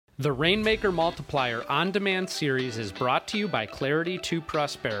The Rainmaker Multiplier on-demand series is brought to you by Clarity to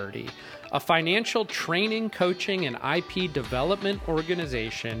Prosperity, a financial training, coaching, and IP development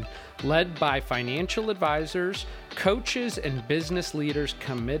organization led by financial advisors, coaches, and business leaders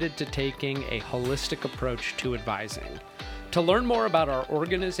committed to taking a holistic approach to advising. To learn more about our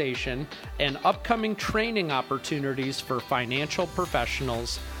organization and upcoming training opportunities for financial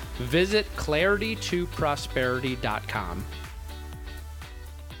professionals, visit claritytoprosperity.com.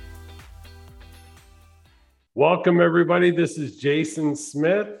 Welcome, everybody. This is Jason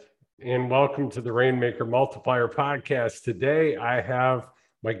Smith, and welcome to the Rainmaker Multiplier podcast. Today, I have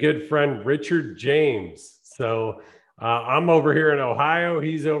my good friend, Richard James. So I'm over here in Ohio.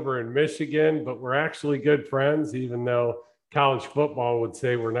 He's over in Michigan, but we're actually good friends, even though college football would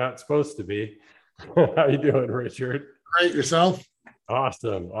say we're not supposed to be. How you doing, Richard? Great. Yourself?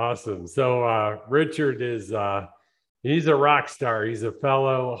 Awesome. So Richard is... he's a rock star. He's a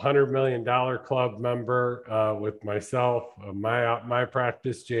fellow $100 million club member with myself, my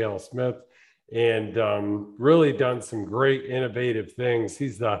practice, J.L. Smith, and really done some great innovative things.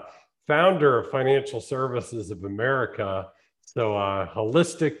 He's the founder of Financial Services of America. So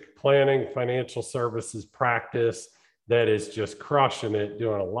holistic planning financial services practice that is just crushing it,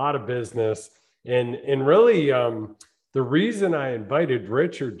 doing a lot of business. And really the reason I invited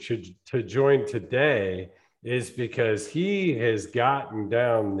Richard to join today is because he has gotten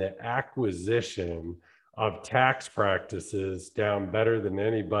down the acquisition of tax practices down better than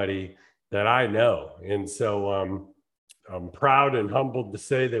anybody that I know. And so I'm proud and humbled to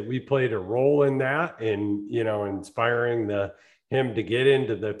say that we played a role in that, in, inspiring him to get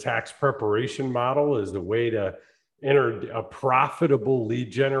into the tax preparation model as a way to enter a profitable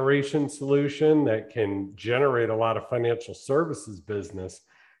lead generation solution that can generate a lot of financial services business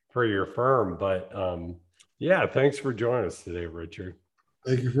for your firm. But yeah, thanks for joining us today, Richard.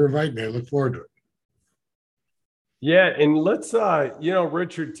 Thank you for inviting me. I look forward to it. Yeah, and let's,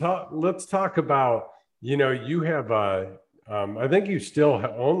 Richard, let's talk about, you have, I think you still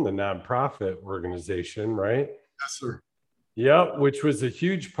own the nonprofit organization, right? Yes, sir. Yeah, which was a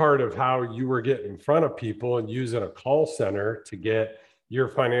huge part of how you were getting in front of people and using a call center to get your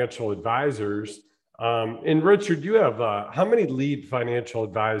financial advisors. And Richard, you have how many lead financial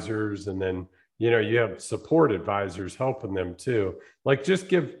advisors, and then you have support advisors helping them too. Like, just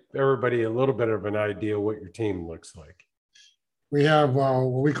give everybody a little bit of an idea what your team looks like. We have what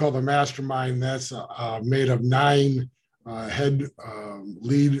we call the mastermind. That's made of 9 head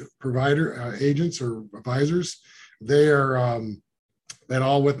lead provider agents or advisors. They are been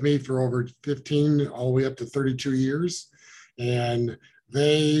all with me for over 15, all the way up to 32 years. And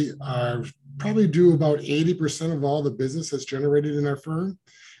they probably do about 80% of all the business that's generated in our firm.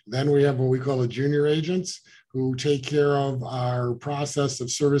 Then we have what we call the junior agents, who take care of our process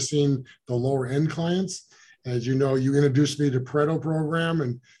of servicing the lower end clients. As you know, you introduced me to Pareto program.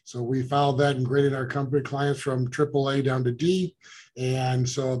 And so we followed that and graded our company clients from AAA down to D. And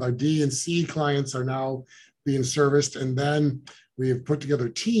so the D and C clients are now being serviced. And then we have put together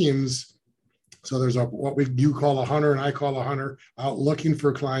teams. So there's you call a hunter and I call a hunter out looking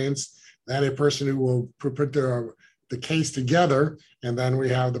for clients. Then a person who will put the case together, and then we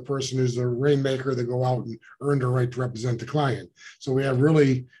have the person who's a rainmaker that go out and earn the right to represent the client. So we have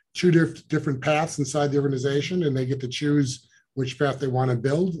really 2 different paths inside the organization, and they get to choose which path they want to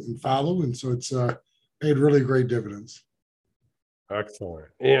build and follow. And so it's paid really great dividends. Excellent.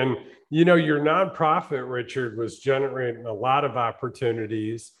 And your nonprofit, Richard, was generating a lot of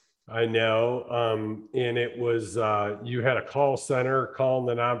opportunities, I know. And it was, you had a call center calling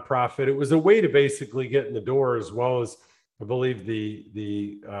the nonprofit. It was a way to basically get in the door, as well as, I believe,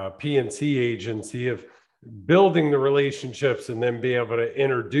 the PNC agency of building the relationships and then be able to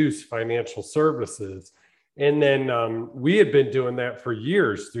introduce financial services. And then we had been doing that for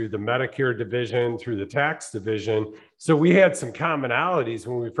years through the Medicare division, through the tax division. So we had some commonalities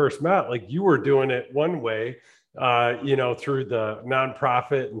when we first met. Like, you were doing it one way, through the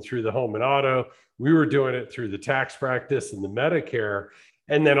nonprofit and through the home and auto. We were doing it through the tax practice and the Medicare.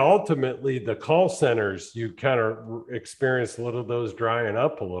 And then ultimately the call centers, you kind of experienced a little of those drying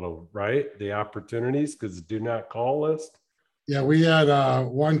up a little, right? The opportunities, because do not call list. Yeah, we had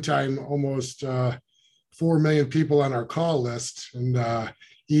one time almost 4 million people on our call list. And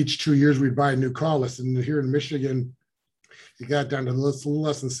each 2 years we'd buy a new call list. And here in Michigan, it got down to a little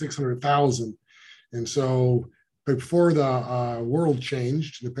less than 600,000. And so before the world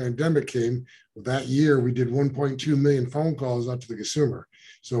changed, the pandemic came, that year we did 1.2 million phone calls out to the consumer.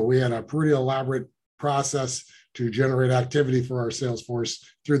 So we had a pretty elaborate process to generate activity for our sales force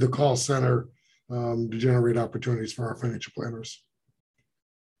through the call center to generate opportunities for our financial planners.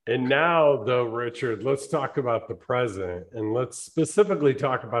 And now, though, Richard, let's talk about the present, and let's specifically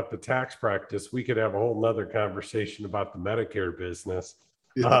talk about the tax practice. We could have a whole nother conversation about the Medicare business.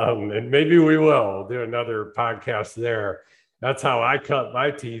 Yeah. And maybe we will do another podcast there. That's how I cut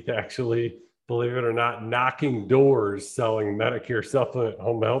my teeth, actually, believe it or not, knocking doors, selling Medicare supplement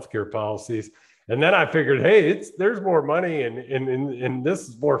home health care policies. And then I figured, hey, there's more money and this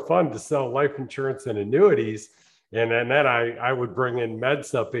is more fun to sell life insurance and annuities. And then I would bring in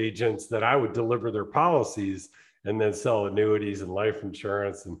MedSup agents that I would deliver their policies and then sell annuities and life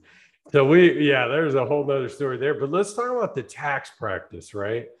insurance. And so there's a whole nother story there. But let's talk about the tax practice,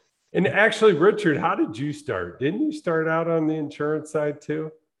 right? And actually, Richard, how did you start? Didn't you start out on the insurance side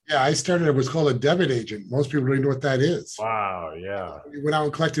too? Yeah, I started, it was called a debit agent. Most people don't even know what that is. Wow, yeah. We went out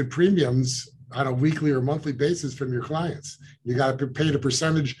and collected premiums on a weekly or monthly basis from your clients. You got to pay the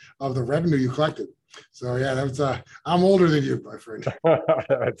percentage of the revenue you collected. So yeah, I'm older than you, my friend.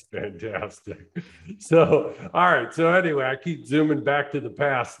 That's fantastic. So, all right. So anyway, I keep zooming back to the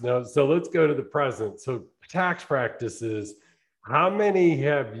past now. So let's go to the present. So tax practices, how many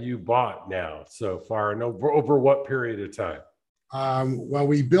have you bought now so far and over what period of time? Well,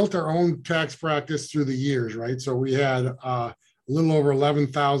 we built our own tax practice through the years, right? So we had a little over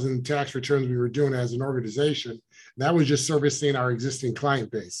 11,000 tax returns we were doing as an organization. That was just servicing our existing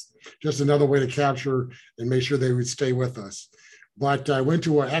client base, just another way to capture and make sure they would stay with us. But I went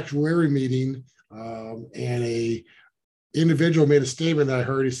to an actuary meeting and a individual made a statement that I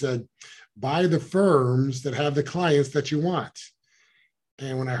heard. He said, buy the firms that have the clients that you want.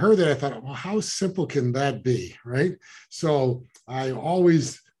 And when I heard that, I thought, well, how simple can that be, right? So I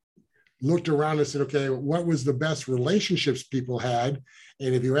always looked around and said, okay, what was the best relationships people had?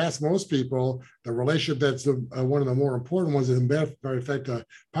 And if you ask most people, the relationship that's one of the more important ones, and matter of fact,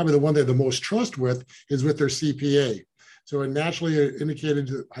 probably the one they have the most trust with, is with their CPA. So it naturally indicated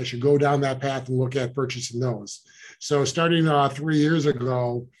that I should go down that path and look at purchasing those. So starting 3 years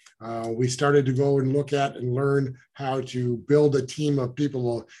ago, we started to go and look at and learn how to build a team of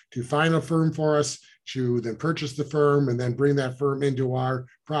people to find a firm for us, to then purchase the firm and then bring that firm into our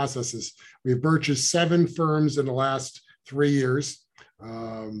processes. We've purchased 7 firms in the last 3 years.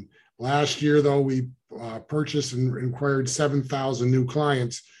 Last year, though, we purchased and acquired 7,000 new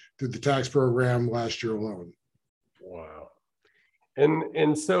clients through the tax program last year alone. Wow.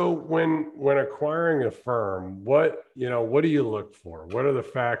 And so when acquiring a firm, what do you look for? What are the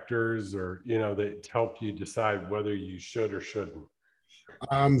factors or, that help you decide whether you should or shouldn't?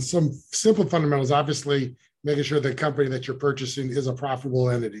 Some simple fundamentals, obviously, making sure the company that you're purchasing is a profitable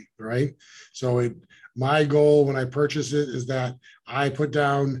entity, right? So my goal when I purchase it is that I put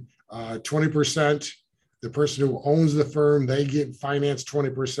down 20%. The person who owns the firm, they get financed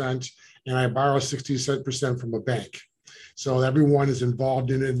 20%, and I borrow 60% from a bank. So everyone is involved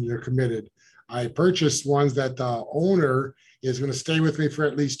in it and they're committed. I purchased ones that the owner is going to stay with me for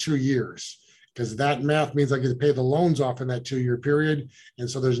at least 2 years, because that math means I get to pay the loans off in that 2-year period. And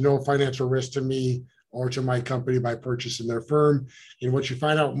so there's no financial risk to me or to my company by purchasing their firm. And what you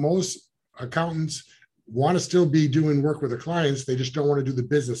find out, most accountants want to still be doing work with their clients. They just don't want to do the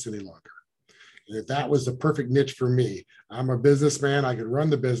business any longer. And if that was the perfect niche for me, I'm a businessman. I could run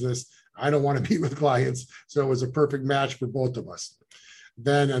the business. I don't want to meet with clients. So it was a perfect match for both of us.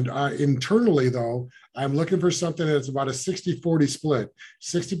 Then internally, though, I'm looking for something that's about a 60-40 split.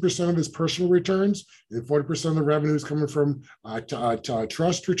 60% of his personal returns and 40% of the revenue is coming from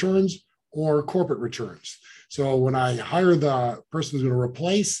trust returns or corporate returns. So when I hire the person who's going to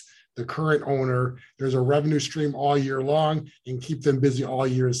replace the current owner, there's a revenue stream all year long and keep them busy all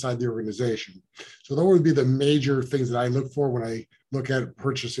year inside the organization. So those would be the major things that I look for when I look at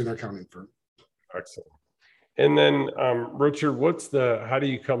purchasing an accounting firm. Excellent. And then, Richard, how do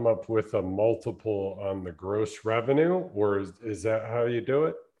you come up with a multiple on the gross revenue, or is that how you do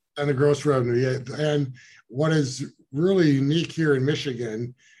it? And the gross revenue, yeah. And what is really unique here in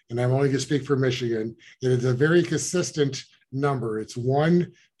Michigan, and I'm only going to speak for Michigan, it is a very consistent number. It's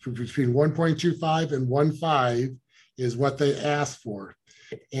between 1.25 and 1.5 is what they ask for.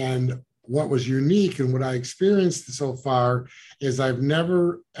 And what was unique and what I experienced so far is I've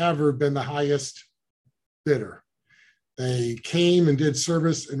never, ever been the highest bidder. They came and did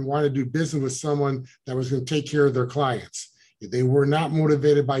service and wanted to do business with someone that was going to take care of their clients. They were not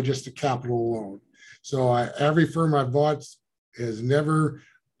motivated by just a capital loan. So every firm I've bought has never,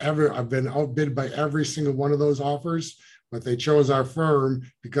 ever, I've been outbid by every single one of those offers, but they chose our firm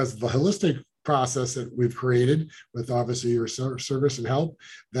because of the holistic process that we've created with obviously your service and help,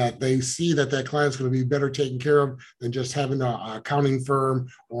 that they see that client's going to be better taken care of than just having an accounting firm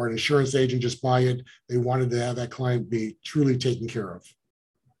or an insurance agent just buy it. They wanted to have that client be truly taken care of.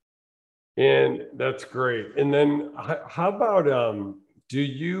 And that's great. And then how about, do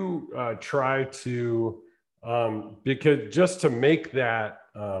you try to, because just to make that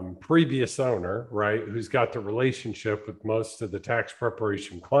previous owner, right, who's got the relationship with most of the tax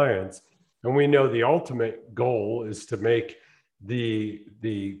preparation clients, and we know the ultimate goal is to make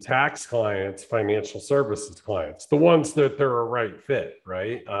the tax clients financial services clients, the ones that they're a right fit,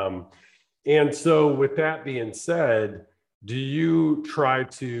 right? And so with that being said, do you try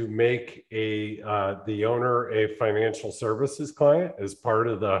to make the owner a financial services client as part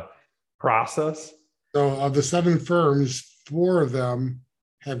of the process? So of the 7 firms, 4 of them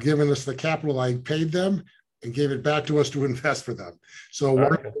have given us the capital I paid them and gave it back to us to invest for them. So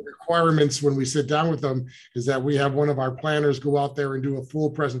one of the requirements when we sit down with them is that we have one of our planners go out there and do a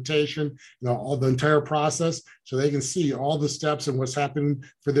full presentation, all the entire process, so they can see all the steps and what's happening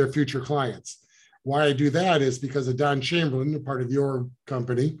for their future clients. Why I do that is because of Don Chamberlain, part of your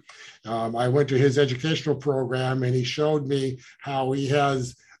company. I went to his educational program and he showed me how he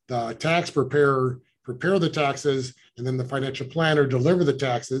has the tax preparer prepare the taxes and then the financial planner deliver the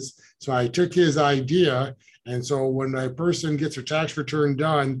taxes. So I took his idea. And so when a person gets their tax return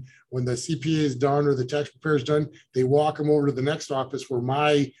done, when the CPA is done or the tax preparer is done, they walk them over to the next office where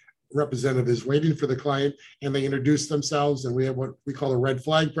my representative is waiting for the client, and they introduce themselves, and we have what we call a red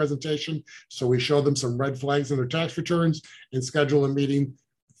flag presentation. So we show them some red flags in their tax returns and schedule a meeting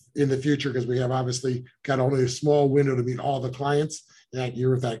in the future, because we have obviously got only a small window to meet all the clients that year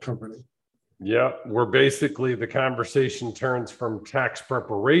with that company. Yeah, we're basically, the conversation turns from tax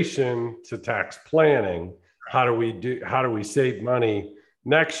preparation to tax planning. How do we save money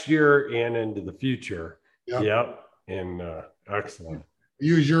next year and into the future? Yep. And excellent.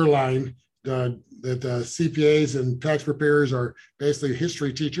 Use your line that the CPAs and tax preparers are basically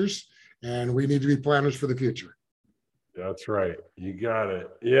history teachers, and we need to be planners for the future. That's right. You got it.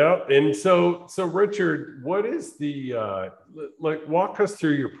 Yeah. And so Richard, what is walk us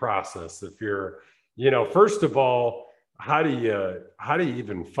through your process. If you're, first of all, how do you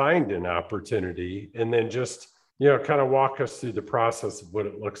even find an opportunity? And then just, kind of walk us through the process of what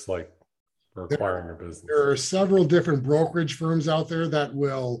it looks like for acquiring a business. There are several different brokerage firms out there that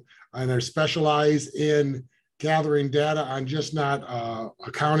will either specialize in gathering data on just not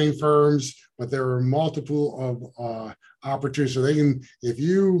accounting firms, but there are multiple of opportunities. So they can, if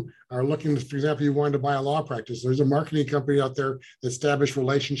you are looking, for example, you wanted to buy a law practice, there's a marketing company out there that establish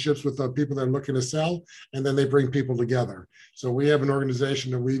relationships with the people that are looking to sell, and then they bring people together. So we have an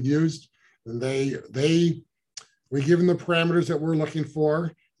organization that we've used, and we give them the parameters that we're looking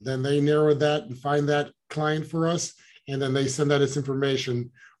for. Then they narrow that and find that client for us, and then they send that as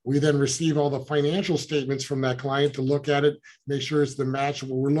information. We then receive all the financial statements from that client to look at it, make sure it's the match of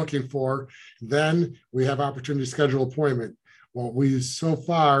what we're looking for. Then we have opportunity to schedule appointment. Well, so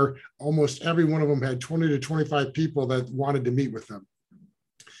far, almost every one of them had 20 to 25 people that wanted to meet with them.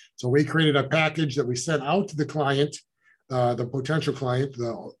 So we created a package that we sent out to the client, the potential client,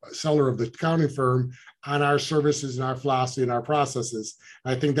 the seller of the accounting firm, on our services and our philosophy and our processes.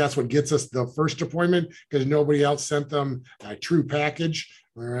 I think that's what gets us the first appointment, because nobody else sent them a true package.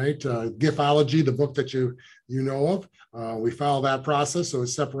 All right, Giftology, the book that you know of, we follow that process, so it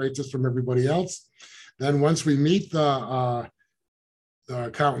separates us from everybody else. Then once we meet the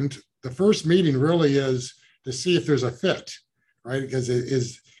accountant, the first meeting really is to see if there's a fit, right? Because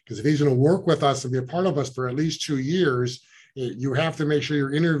if he's going to work with us and be a part of us for at least 2 years, you have to make sure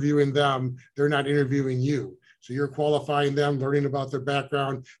you're interviewing them. They're not interviewing you. So you're qualifying them, learning about their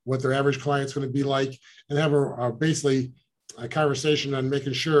background, what their average client's going to be like, and have basically a conversation on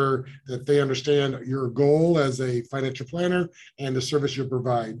making sure that they understand your goal as a financial planner and the service you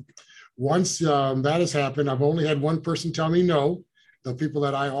provide. Once that has happened, I've only had one person tell me no. The people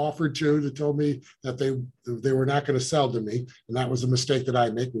that I offered to told me that they were not going to sell to me, and that was a mistake that I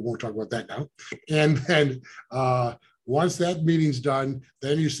make. We won't talk about that now. And then once that meeting's done,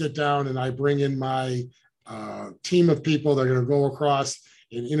 then you sit down and I bring in my team of people that are going to go across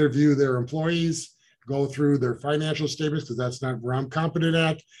and interview their employees, go through their financial statements, because that's not where I'm competent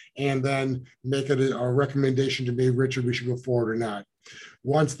at, and then make it a recommendation to me, Richard, we should go forward or not.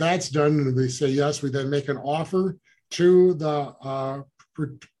 Once that's done and they say yes, we then make an offer to the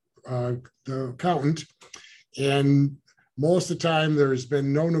accountant. And most of the time, there's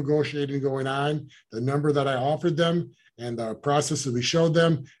been no negotiating going on. The number that I offered them and the process that we showed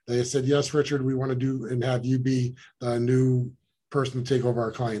them, they said, yes, Richard, we want to do and have you be the new person to take over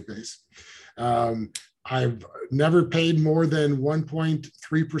our client base. I've never paid more than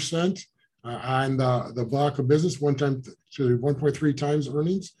 1.3% on the block of business, 1.3 times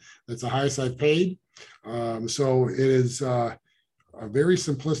earnings. That's the highest I've paid. So it is a very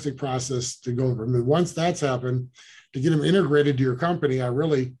simplistic process to go over. I mean, once that's happened, to get them integrated to your company, I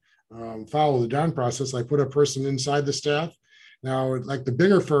really follow the Don process. I put a person inside the staff. Now, like the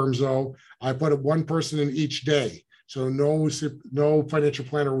bigger firms, though, I put one person in each day. So no financial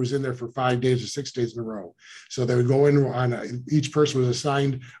planner was in there for 5 days or 6 days in a row. So they would go in on each person was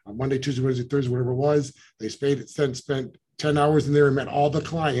assigned on Monday, Tuesday, Wednesday, Thursday, whatever it was. They spent 10 hours in there and met all the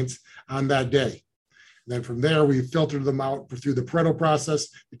clients on that day. And then from there, we filtered them out through the Pareto process,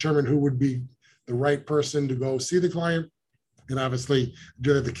 determined who would be the right person to go see the client, and obviously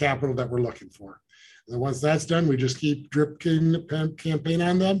do the capital that we're looking for. And once that's done, we just keep drip campaign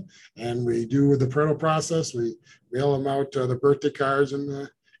on them, and we do with the Pareto process. We mail them out the birthday cards and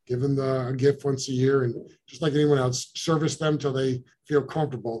give them a gift once a year, and just like anyone else, service them till they feel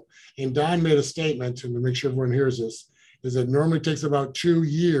comfortable. And Don made a statement, and to make sure everyone hears this, is it normally takes about 2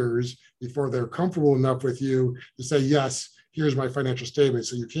 years before they're comfortable enough with you to say, yes, here's my financial statement.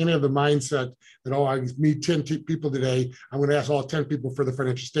 So you can't have the mindset that, oh, I meet 10 people today, I'm going to ask all 10 people for the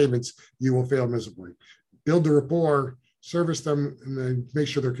financial statements. You will fail miserably. Build the rapport, service them, and then make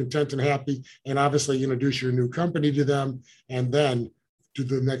sure they're content and happy. And obviously introduce your new company to them. And then to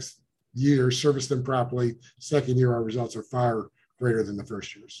the next year, service them properly. Second year, our results are far greater than the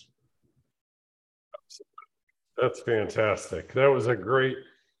first year's. That's fantastic. That was a great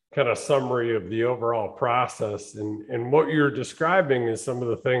kind of summary of the overall process. And what you're describing is some of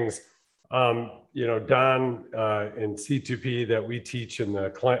the things, Don and C2P that we teach in the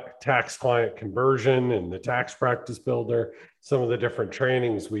tax client conversion and the tax practice builder, some of the different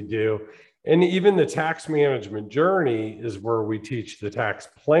trainings we do. And even the tax management journey is where we teach the tax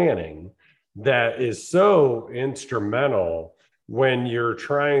planning that is so instrumental when you're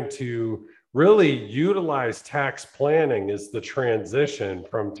trying to really utilize tax planning as the transition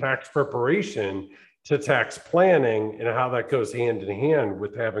from tax preparation to tax planning, and how that goes hand in hand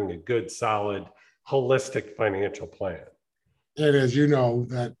with having a good, solid, holistic financial plan. And as you know,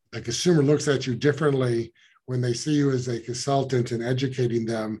 that the consumer looks at you differently when they see you as a consultant and educating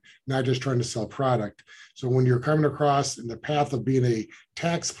them, not just trying to sell product. So when you're coming across in the path of being a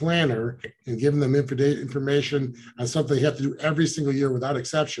tax planner and giving them information on something they have to do every single year without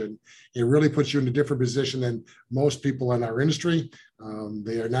exception, it really puts you in a different position than most people in our industry.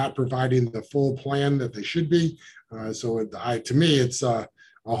 They are not providing the full plan that they should be. To me, it's a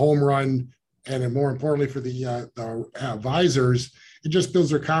home run. And more importantly, for the advisors, it just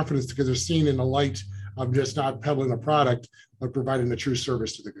builds their confidence because they're seen in the light of just not peddling a product, but providing a true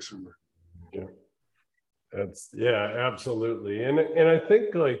service to the consumer. Yeah, absolutely. And I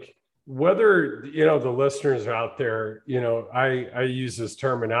think like whether, the listeners out there, I use this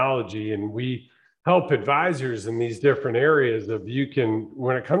terminology, and we help advisors in these different areas of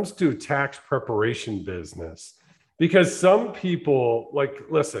when it comes to tax preparation business, because some people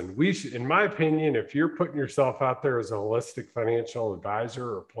listen, in my opinion, if you're putting yourself out there as a holistic financial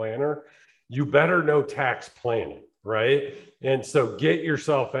advisor or planner, you better know tax planning, right? And so get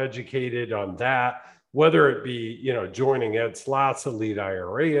yourself educated on that, whether it be, joining Ed Slott's Elite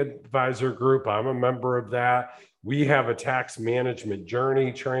IRA Advisor Group. I'm a member of that. We have a tax management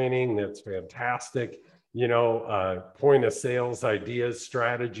journey training that's fantastic, point of sales ideas,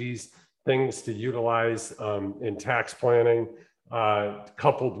 strategies, things to utilize in tax planning,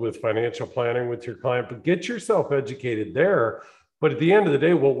 coupled with financial planning with your client. But get yourself educated there. But at the end of the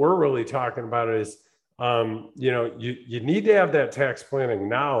day, what we're really talking about is, you need to have that tax planning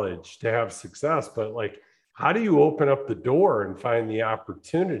knowledge to have success. But how do you open up the door and find the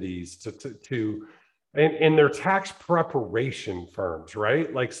opportunities and they're tax preparation firms,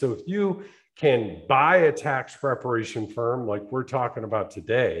 right? So if you can buy a tax preparation firm like we're talking about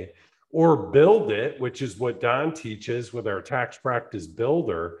today, or build it, which is what Don teaches with our tax practice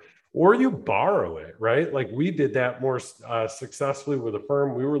builder, or you borrow it, right? We did that more successfully with a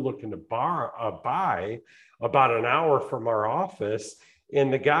firm. We were looking to buy about an hour from our office,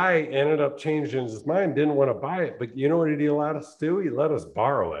 and the guy ended up changing his mind, didn't want to buy it. But you know what he let us do? He let us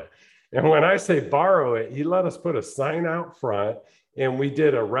borrow it. And when I say borrow it, he let us put a sign out front, and we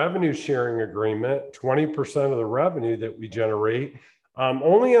did a revenue sharing agreement, 20% of the revenue that we generate,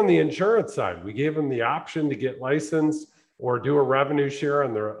 only on the insurance side. We gave him the option to get licensed or do a revenue share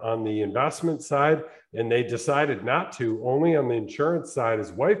on the investment side, and they decided not to, only on the insurance side.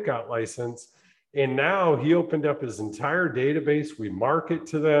 His wife got licensed, and now he opened up his entire database. We market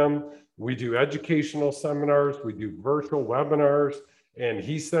to them. We do educational seminars. We do virtual webinars, and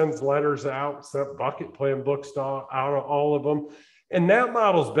he sends letters out, sent bucket plan books out of all of them. And that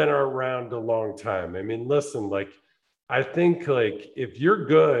model's been around a long time. I mean, listen, I think if you're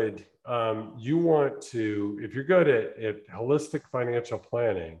good you want to, if you're good at holistic financial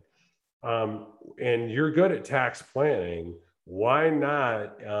planning, and you're good at tax planning, why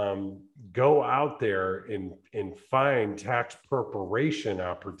not go out there and find tax preparation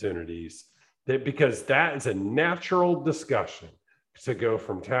opportunities, because that is a natural discussion to go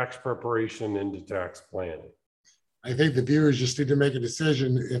from tax preparation into tax planning. I think the viewers just need to make a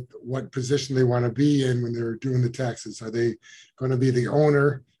decision if what position they want to be in when they're doing the taxes. Are they going to be the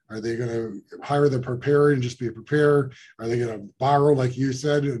owner? Are they going to hire the preparer and just be a preparer? Are they going to borrow, like you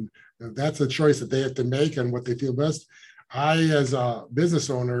said? And that's a choice that they have to make on what they feel best. I, as a business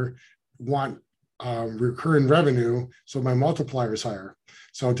owner, want recurring revenue, so my multiplier is higher.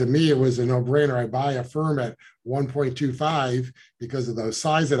 So to me, it was a no-brainer. I buy a firm at 1.25 because of the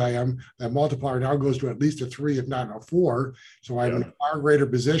size that I am. That multiplier now goes to at least a 3, if not a 4. So I'm in a far greater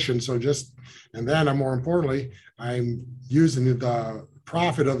position. So and then more importantly, I'm using the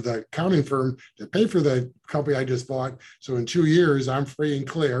profit of the accounting firm to pay for the company I just bought. So in 2 years, I'm free and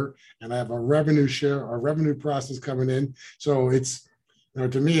clear, and I have a revenue share, a revenue process coming in. So it's,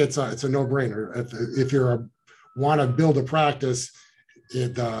 to me, it's a no-brainer. If you want to build a practice,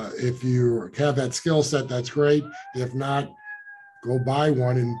 if you have that skill set, that's great. If not, go buy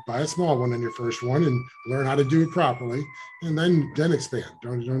one and buy a small one on your first one and learn how to do it properly, and then expand.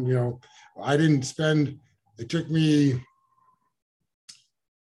 I didn't spend. It took me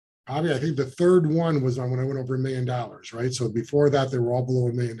probably, I think the third one was when I went over $1 million, right? So before that, they were all below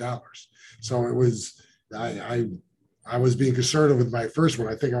 $1 million. So it was I was being conservative with my first one.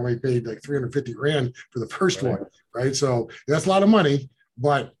 I think I only paid like $350,000 for the first one, right? So that's a lot of money.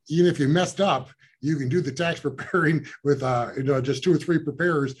 But even if you messed up, you can do the tax preparing with just 2 or 3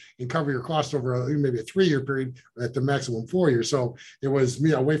 preparers and cover your costs over maybe a 3-year period at the maximum 4 years. So it was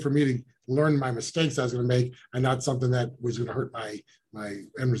a way for me to learn my mistakes I was going to make, and not something that was going to hurt my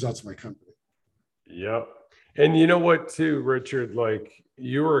end results of my company. Yep. And you know what too, Richard, like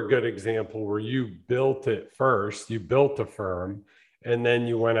you were a good example where you built it first, you built a firm, and then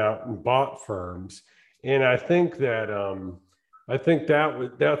you went out and bought firms. And I think that,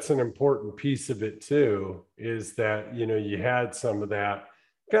 that's an important piece of it too, is that, you had some of that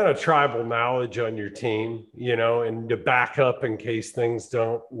kind of tribal knowledge on your team, and to back up in case things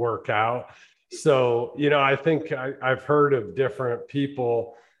don't work out. So, I think I've heard of different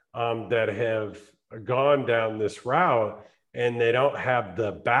people that have gone down this route, and they don't have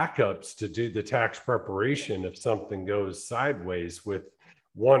the backups to do the tax preparation if something goes sideways with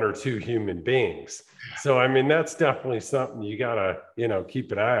 1 or 2 human beings. So, that's definitely something you got to,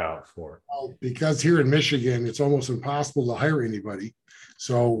 keep an eye out for. Well, because here in Michigan, it's almost impossible to hire anybody.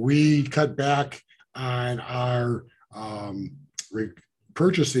 So we cut back on our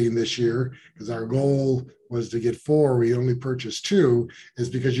purchasing this year, because our goal was to get 4. We only purchased 2, is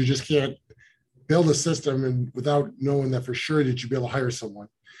because you just can't build a system and without knowing that for sure that you'll be able to hire someone.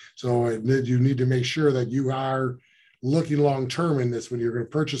 So you need to make sure that you are looking long-term in this when you're going to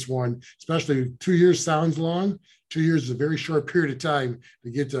purchase one, especially 2 years sounds long. 2 years is a very short period of time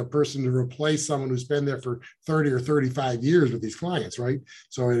to get to a person to replace someone who's been there for 30 or 35 years with these clients, right?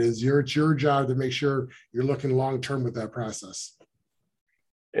 So it's your job to make sure you're looking long-term with that process.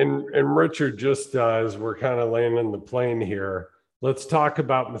 And Richard, just as we're kind of landing the plane here, let's talk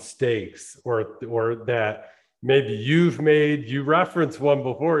about mistakes or that maybe you've made. You referenced one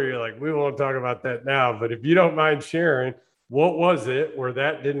before. You're like, we won't talk about that now, but if you don't mind sharing, what was it where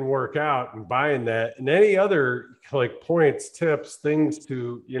that didn't work out and buying that, and any other like points, tips, things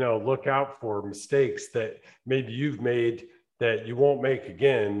to, look out for, mistakes that maybe you've made that you won't make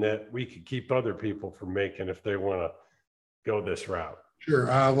again, that we could keep other people from making if they want to go this route? Sure.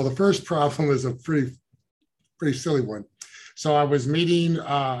 Well, the first problem is a pretty silly one. So I was meeting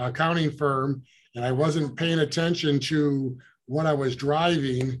an accounting firm, and I wasn't paying attention to what I was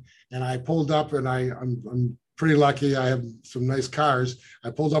driving. And I pulled up, and I'm pretty lucky. I have some nice cars. I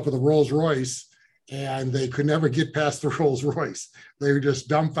pulled up with a Rolls Royce, and they could never get past the Rolls Royce. They were just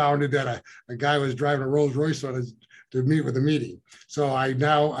dumbfounded that a guy was driving a Rolls Royce to meet with a meeting. So I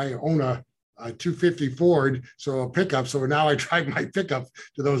own a 250 Ford, so a pickup. So now I drive my pickup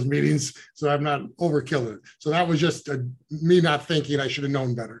to those meetings, so I'm not overkilling it. So that was just me not thinking. I should have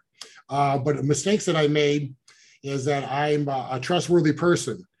known better. But mistakes that I made is that I'm a trustworthy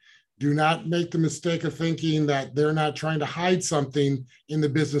person. Do not make the mistake of thinking that they're not trying to hide something in the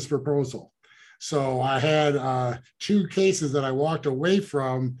business proposal. So I had 2 cases that I walked away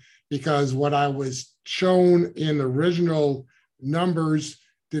from because what I was shown in the original numbers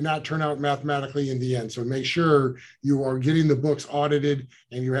did not turn out mathematically in the end. So make sure you are getting the books audited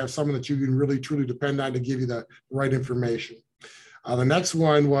and you have someone that you can really truly depend on to give you the right information. The next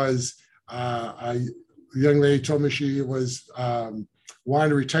one was a young lady told me she was wanting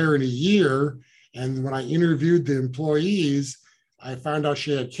to retire in a year. And when I interviewed the employees, I found out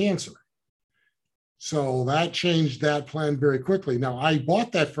she had cancer. So that changed that plan very quickly. Now, I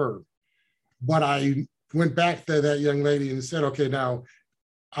bought that firm, but I went back to that young lady and said, okay, now,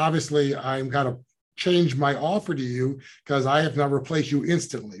 obviously, I'm going to change my offer to you because I have not replaced you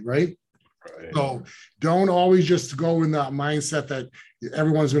instantly, right? Right. So don't always just go in that mindset that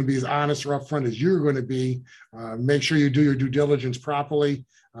everyone's going to be as honest or upfront as you're going to be. Make sure you do your due diligence properly,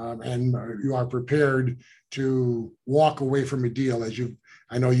 and you are prepared to walk away from a deal.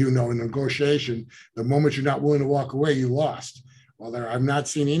 I know in negotiation, the moment you're not willing to walk away, you lost. Well, I've not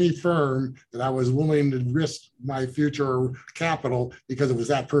seen any firm that I was willing to risk my future capital because it was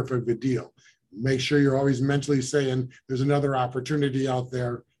that perfect of a deal. Make sure you're always mentally saying there's another opportunity out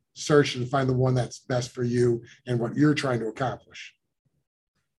there. Search and find the one that's best for you and what you're trying to accomplish.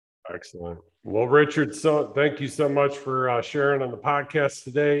 Excellent. Well, Richard, thank you so much for sharing on the podcast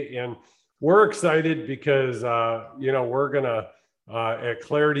today. And we're excited because, we're going to, at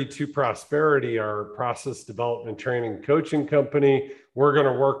Clarity to Prosperity, our process development training coaching company, we're going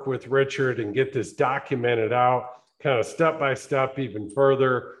to work with Richard and get this documented out kind of step by step even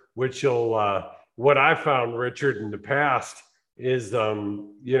further, which what I found, Richard, in the past is,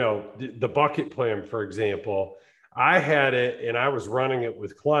 the bucket plan, for example. I had it and I was running it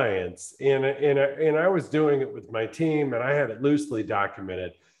with clients and I was doing it with my team and I had it loosely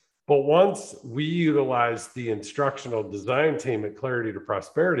documented. But once we utilized the instructional design team at Clarity to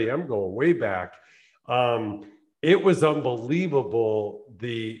Prosperity, I'm going way back. It was unbelievable,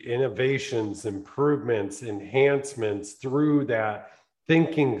 the innovations, improvements, enhancements through that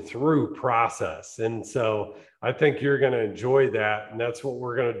thinking through process. And so I think you're going to enjoy that. And that's what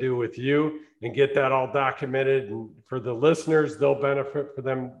we're going to do with you and get that all documented. And for the listeners, they'll benefit for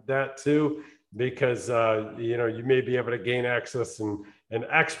them that too, because, you may be able to gain access and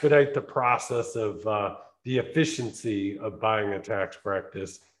expedite the process of the efficiency of buying a tax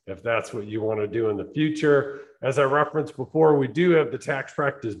practice, if that's what you want to do in the future. As I referenced before, we do have the tax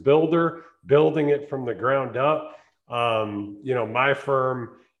practice builder, building it from the ground up. My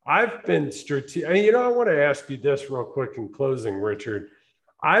firm, I've been strategic. I want to ask you this real quick in closing, Richard.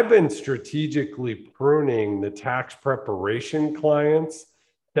 I've been strategically pruning the tax preparation clients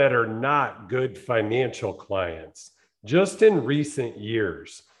that are not good financial clients just in recent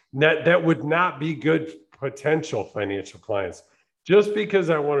years. That would not be good potential financial clients, just because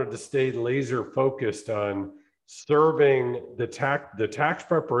I wanted to stay laser focused on serving the tax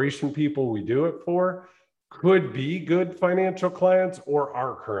preparation people we do it for could be good financial clients or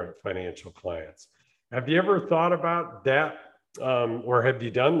our current financial clients. Have you ever thought about that, or have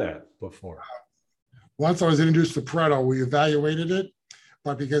you done that before? Once I was introduced to Pareto, we evaluated it,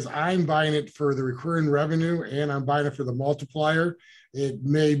 but because I'm buying it for the recurring revenue and I'm buying it for the multiplier, it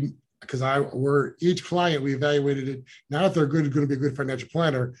made, because each client, we evaluated it, not if they're going to be a good financial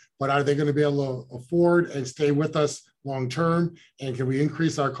planner, but are they going to be able to afford and stay with us long-term? And can we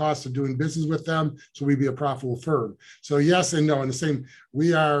increase our cost of doing business with them so we be a profitable firm? So yes and no. And the same,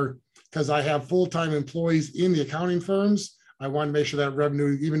 because I have full-time employees in the accounting firms, I want to make sure that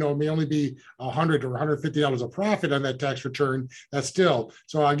revenue, even though it may only be $100 or $150 of profit on that tax return, that's still.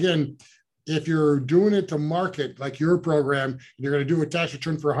 So again, if you're doing it to market like your program, and you're going to do a tax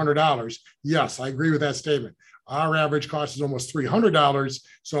return for $100, yes, I agree with that statement. Our average cost is almost $300,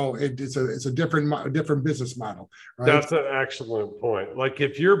 so it's a different business model. Right? That's an excellent point. Like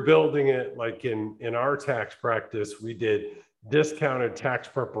if you're building it, like in our tax practice, we did discounted tax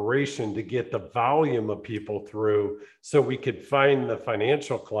preparation to get the volume of people through, so we could find the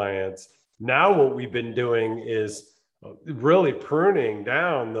financial clients. Now what we've been doing is really pruning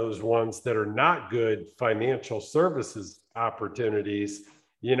down those ones that are not good financial services opportunities,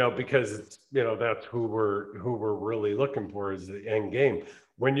 because it's, that's who we're really looking for is the end game.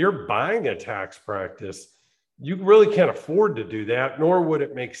 When you're buying a tax practice, you really can't afford to do that, nor would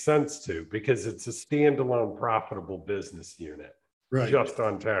it make sense to, because it's a standalone profitable business unit, right, just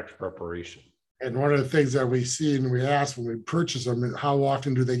on tax preparation. And one of the things that we see and we ask when we purchase them is how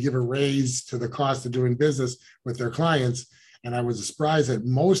often do they give a raise to the cost of doing business with their clients? And I was surprised that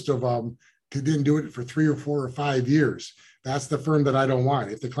most of them didn't do it for 3 or 4 or 5 years. That's the firm that I don't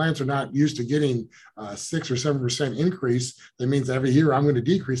want. If the clients are not used to getting 6 or 7% increase, that means every year I'm going to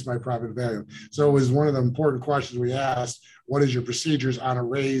decrease my profit value. So it was one of the important questions we asked: what is your procedures on a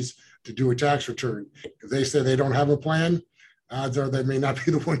raise to do a tax return? If they say they don't have a plan, odds are that may not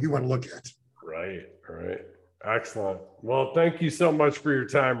be the one you want to look at. Right. Excellent. Well, thank you so much for your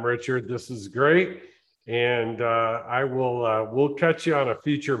time, Richard. This is great. And we'll catch you on a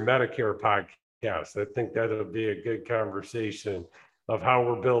future Medicare podcast. I think that'll be a good conversation of how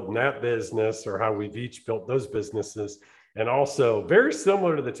we're building that business, or how we've each built those businesses. And also, very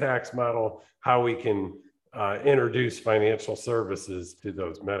similar to the tax model, how we can introduce financial services to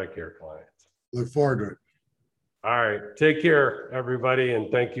those Medicare clients. Look forward to it. All right. Take care, everybody.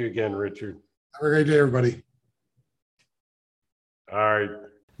 And thank you again, Richard. Have a great day, everybody. All right.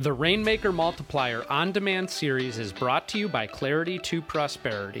 The Rainmaker Multiplier On-Demand series is brought to you by Clarity to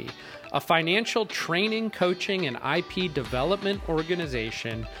Prosperity, a financial training, coaching, and IP development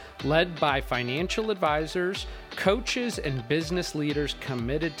organization led by financial advisors, coaches, and business leaders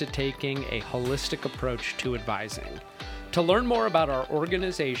committed to taking a holistic approach to advising. To learn more about our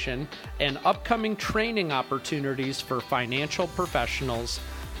organization and upcoming training opportunities for financial professionals,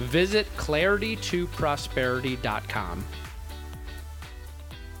 visit claritytoprosperity.com.